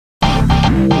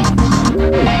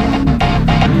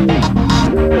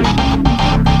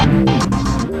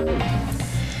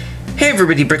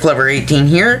everybody, BrickLover18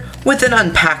 here with an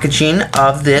unpackaging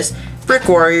of this Brick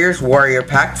Warriors Warrior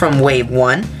Pack from Wave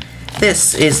 1.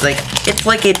 This is it's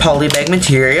like a polybag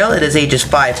material. It is ages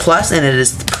 5+, and it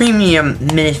is premium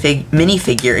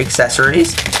minifigure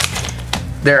accessories.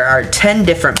 There are 10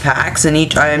 different packs in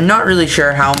each. I am not really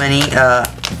sure how many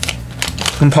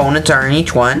components are in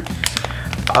each one,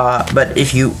 but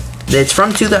it's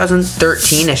from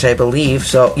 2013ish, I believe.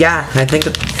 So yeah, I think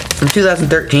it's from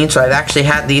 2013. So I've actually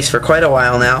had these for quite a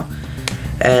while now,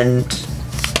 and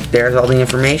there's all the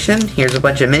information. Here's a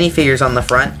bunch of minifigures on the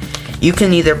front. You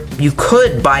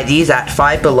could buy these at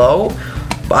Five Below.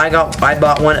 I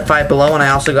bought one at Five Below, and I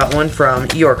also got one from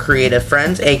your creative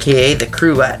friends, aka the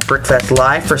crew at BrickFest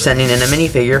Live, for sending in a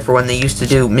minifigure for when they used to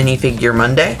do Minifigure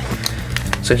Monday.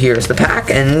 So here's the pack,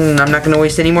 and I'm not going to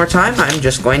waste any more time. I'm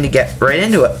just going to get right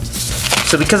into it.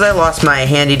 So because I lost my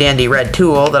handy dandy red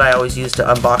tool that I always use to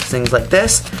unbox things like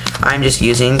this, I'm just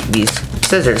using these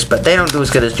scissors, but they don't do as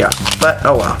good a job. But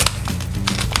oh well.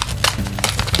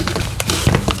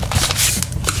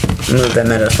 Move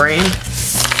them out of the frame.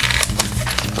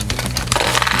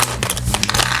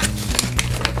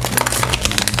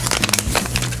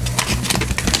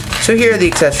 So here are the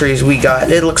accessories we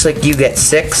got. It looks like you get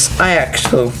 6.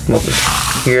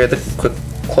 Here are the quick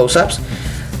close-ups.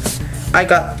 I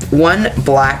got one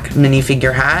black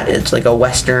minifigure hat. It's like a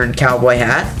Western cowboy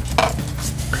hat.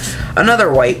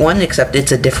 Another white one, except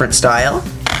it's a different style.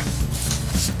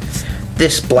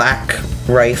 This black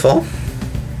rifle.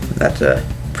 That's a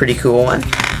pretty cool one.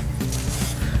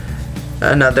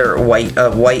 Another white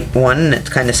one that's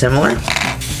kind of similar.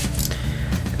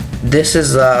 This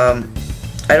is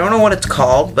I don't know what it's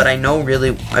called, but I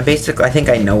think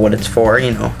I know what it's for.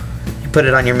 You know, you put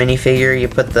it on your minifigure. You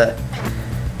put the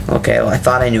well, I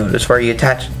thought I knew what it was for. You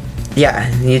attach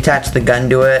the gun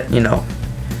to it. You know,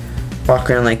 walk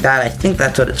around like that. I think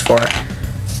that's what it's for.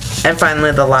 And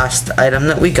finally, the last item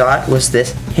that we got was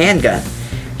this handgun.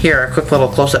 Here, a quick little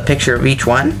close-up picture of each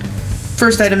one.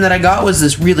 First item that I got was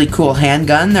this really cool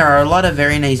handgun. There are a lot of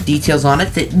very nice details on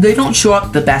it. They don't show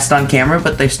up the best on camera,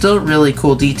 but they're still really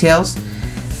cool details.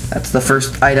 That's the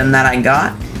first item that I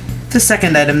got. The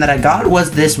second item that I got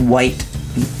was this white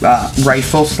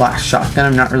rifle / shotgun.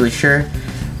 I'm not really sure.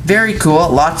 Very cool.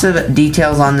 Lots of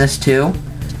details on this too.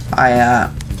 I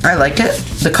like it.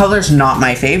 The color's not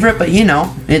my favorite, but you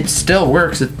know, it still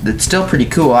works. It's still pretty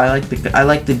cool. I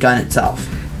like the gun itself.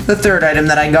 The third item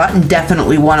that I got, and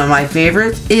definitely one of my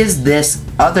favorites, is this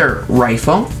other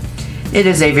rifle. It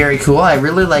is very cool. I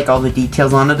really like all the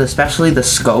details on it, especially the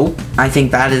scope. I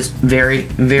think that is very,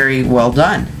 very well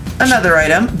done. Another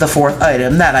item, the fourth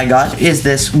item that I got, is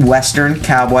this Western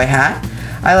cowboy hat.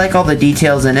 I like all the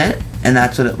details in it, and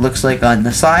that's what it looks like on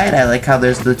the side. I like how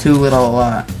there's the two little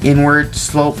inward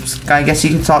slopes, I guess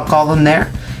you can call them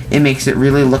there. It makes it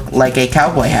really look like a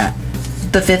cowboy hat.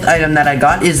 The fifth item that I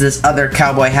got is this other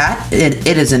cowboy hat. It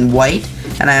is in white,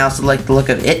 and I also like the look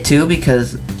of it too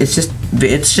because it's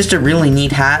just a really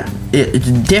neat hat. It's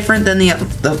different than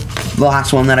the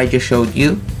last one that I just showed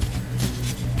you.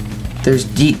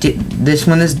 This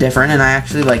one is different, and I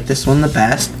actually like this one the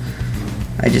best.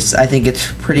 I think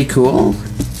it's pretty cool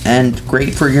and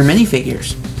great for your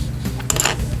minifigures.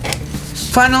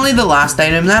 Finally, the last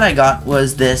item that I got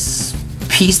was this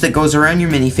piece that goes around your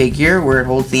minifigure where it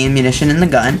holds the ammunition and the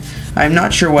gun. I'm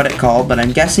not sure what it's called, but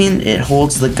I'm guessing it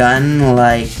holds the gun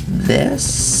like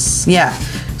this. Yeah,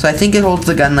 so I think it holds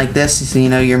the gun like this, so you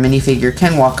know your minifigure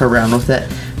can walk around with it,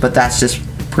 but that's just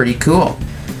pretty cool.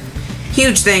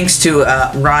 Huge thanks to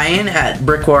Ryan at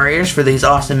Brick Warriors for these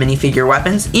awesome minifigure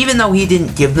weapons. Even though he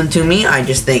didn't give them to me, I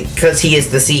just think, because he is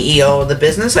the CEO of the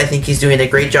business, I think he's doing a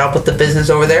great job with the business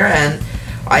over there, and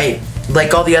I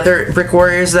like all the other Brick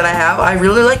Warriors that I have. I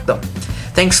really like them.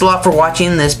 Thanks a lot for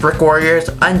watching this Brick Warriors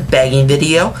unbagging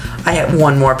video. I have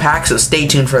one more pack, so stay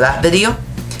tuned for that video.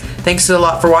 Thanks a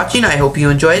lot for watching. I hope you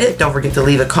enjoyed it. Don't forget to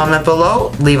leave a comment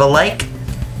below, leave a like,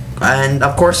 and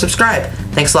of course subscribe.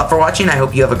 Thanks a lot for watching. I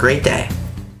hope you have a great day.